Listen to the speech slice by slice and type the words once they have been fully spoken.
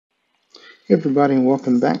Hey everybody, and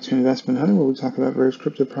welcome back to Investment Hunter, where we talk about various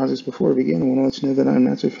crypto projects. Before we begin, I want to let you know that I'm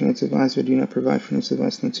not your financial advisor. I do not provide financial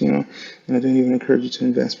advice on the channel, and I don't even encourage you to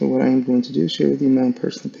invest. But what I am going to do is share with you my own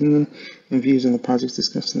personal opinion and views on the projects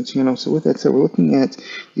discussed on the channel. So with that said, we're looking at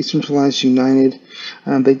Decentralized United.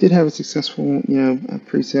 They did have a successful,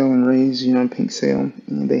 pre-sale and raise, on Pink Sale,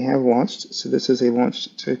 and they have launched. So this is a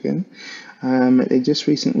launched token. They just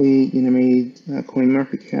recently, made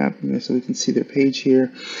CoinMarketCap, so we can see their page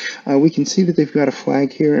here. We can see that they've got a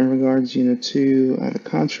flag here in regards, to the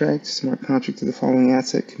contract. Smart contract of the following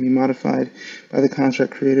asset can be modified by the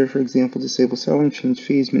contract creator. For example, disable selling, change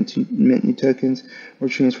fees, mint new tokens, or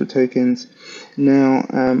transfer tokens. Now,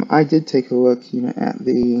 I did take a look, at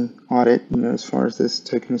the audit, as far as this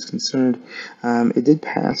token is concerned. It did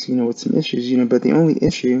pass, with some issues, but the only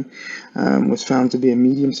issue was found to be a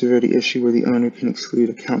medium severity issue where the owner can exclude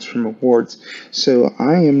accounts from rewards. So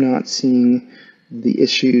I am not seeing the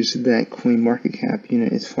issues that CoinMarketCap,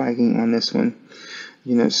 is flagging on this one.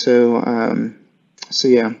 So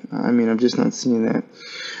yeah, I'm just not seeing that.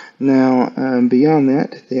 Now, beyond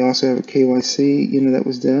that, they also have a KYC, that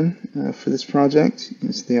was done for this project.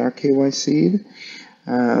 So they are KYC'd.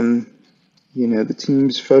 The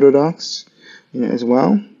team's photo docs, as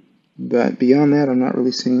well. But beyond that, I'm not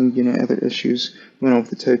really seeing, other issues going on with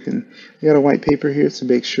the token. We got a white paper here, so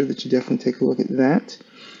make sure that you definitely take a look at that.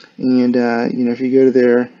 And, if you go to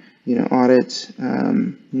their, audit,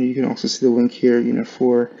 you can also see the link here,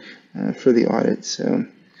 for the audit. So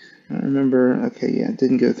remember, okay, yeah, it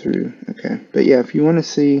didn't go through. Okay, but yeah, if you want to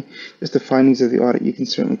see just the findings of the audit, you can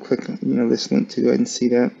certainly click, this link to go ahead and see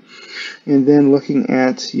that. And then looking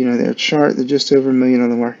at, their chart, they're just over $1 million on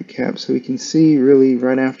the market cap. So we can see really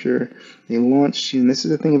right after they launched, and this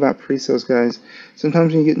is the thing about pre-sales, guys.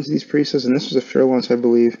 Sometimes when you get into these pre-sales, and this was a fair launch, I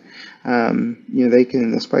believe,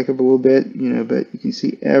 they'll spike up a little bit, but you can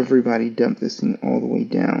see everybody dump this thing all the way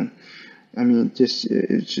down. I mean,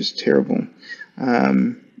 it's just terrible.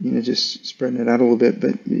 Just spreading it out a little bit,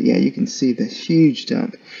 but yeah, you can see the huge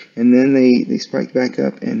dump, and then they spiked back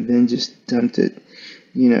up and then just dumped it,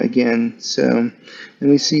 again. So then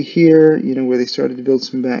we see here, where they started to build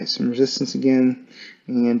some resistance again,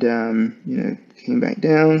 and came back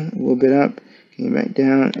down a little bit up, came back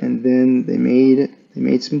down, and then they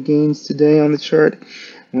made some gains today on the chart.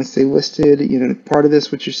 Once they listed, part of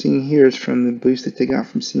this, what you're seeing here, is from the boost that they got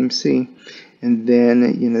from CMC. And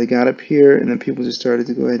then, they got up here, and then people just started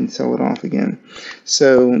to go ahead and sell it off again.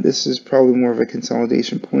 So this is probably more of a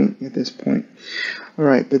consolidation point at this point. All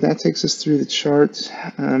right, but that takes us through the chart.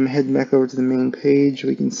 Heading back over to the main page,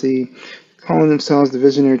 we can see calling themselves the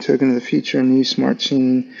visionary token of the future, a new smart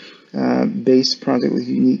chain based project with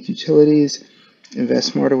unique utilities. Invest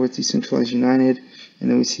smarter with Decentralized United.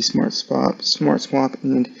 And then we see Smart Swap,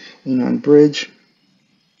 and Anon Bridge.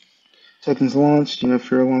 Tokens launched,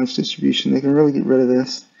 fair launch distribution. They can really get rid of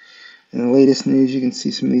this. In the latest news, you can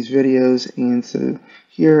see some of these videos. And so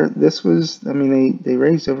here, this was, they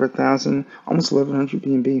raised over 1,000, almost 1,100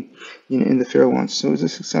 BNB, in the fair launch. So it was a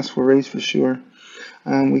successful raise for sure.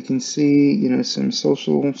 We can see, some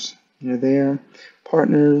socials, there.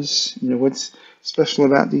 Partners, what's special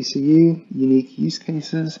about DCU, unique use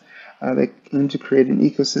cases. They aim to create an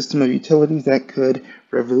ecosystem of utilities that could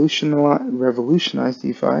revolutionize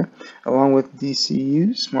DeFi, along with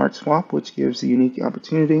DCU Smart Swap, which gives a unique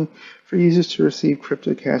opportunity for users to receive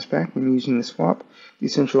crypto cash back when using the swap.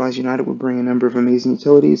 Decentralized United will bring a number of amazing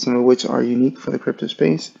utilities, some of which are unique for the crypto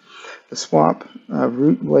space. The swap,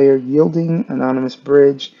 root layer yielding, anonymous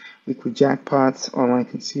bridge, weekly jackpots, online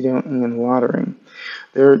casino, and lottery.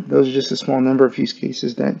 Those are just a small number of use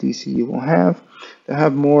cases that DCU will have. They'll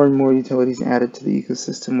have more and more utilities added to the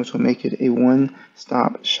ecosystem, which will make it a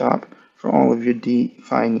one-stop shop for all of your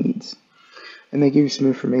DeFi needs. And they give you some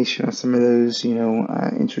information on some of those,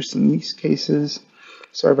 interesting use cases.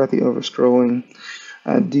 Sorry about the over-scrolling.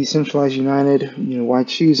 Decentralized United, why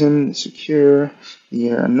choose them? Secure, the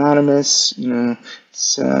anonymous,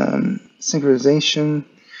 synchronization.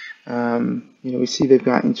 We see they've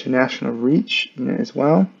got international reach, as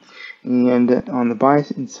well. And on the buy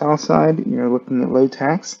and sell side, you're looking at low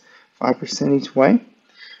tax, 5% each way.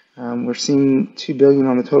 We're seeing 2 billion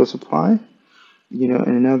on the total supply,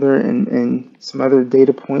 and some other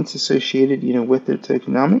data points associated, with their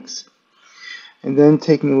tokenomics. And then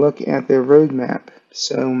taking a look at their roadmap.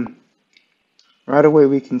 So right away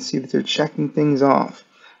we can see that they're checking things off,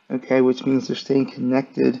 okay, which means they're staying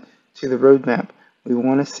connected to the roadmap. We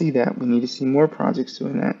want to see that. We need to see more projects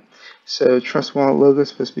doing that. So Trust Wallet logo is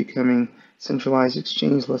supposed to be coming, centralized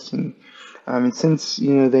exchange listing. And since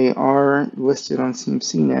they are listed on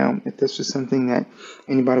CMC now, if this was something that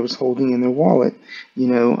anybody was holding in their wallet,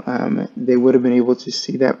 they would have been able to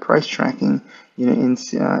see that price tracking, in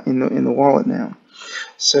the wallet now.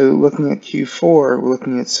 So looking at Q4, we're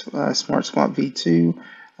looking at SmartSwap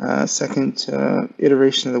V2, second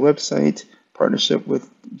iteration of the website, partnership with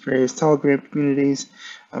various Telegram communities,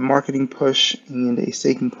 a marketing push, and a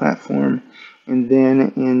staking platform. And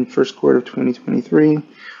then in first quarter of 2023,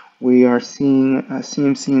 we are seeing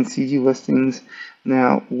CMC and CG listings.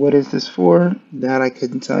 Now, what is this for? That I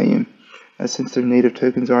couldn't tell you, since their native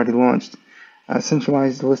tokens already launched.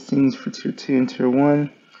 Centralized listings for Tier 2 and Tier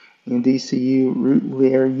 1, and DCU root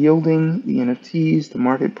layer yielding, the NFTs, the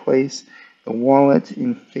marketplace, the wallet,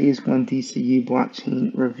 in Phase 1 DCU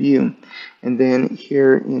blockchain review. And then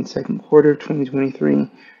here in second quarter of 2023,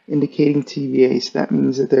 indicating TBA, so that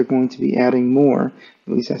means that they're going to be adding more,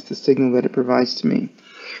 at least that's the signal that it provides to me.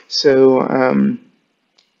 So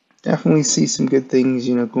definitely see some good things,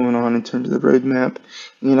 going on in terms of the roadmap.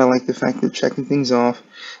 And I like the fact they're checking things off,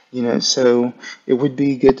 so it would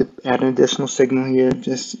be good to add an additional signal here,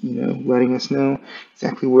 just, letting us know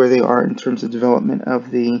exactly where they are in terms of development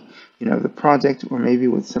of the, the project, or maybe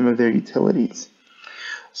with some of their utilities.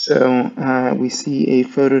 So we see a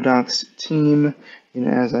Photodocs team,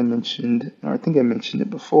 as I mentioned, or I think I mentioned it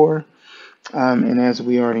before. And as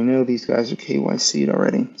we already know, these guys are KYC'd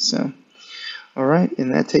already. So, all right,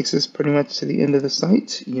 and that takes us pretty much to the end of the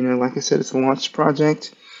site. Like I said, it's a launch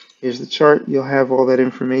project. Here's the chart. You'll have all that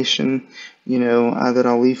information, that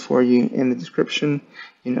I'll leave for you in the description,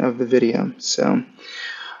 of the video. So,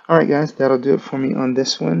 all right, guys, that'll do it for me on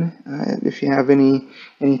this one. If you have any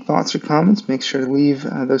thoughts or comments, make sure to leave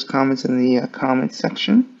those comments in the comment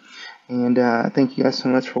section. And thank you guys so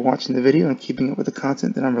much for watching the video and keeping up with the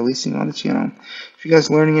content that I'm releasing on the channel. If you guys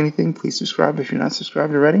are learning anything, please subscribe if you're not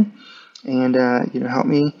subscribed already. And help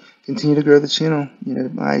me continue to grow the channel,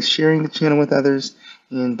 by sharing the channel with others,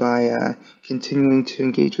 and by continuing to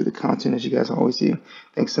engage with the content as you guys always do.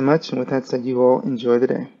 Thanks so much, and with that said, you all enjoy the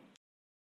day.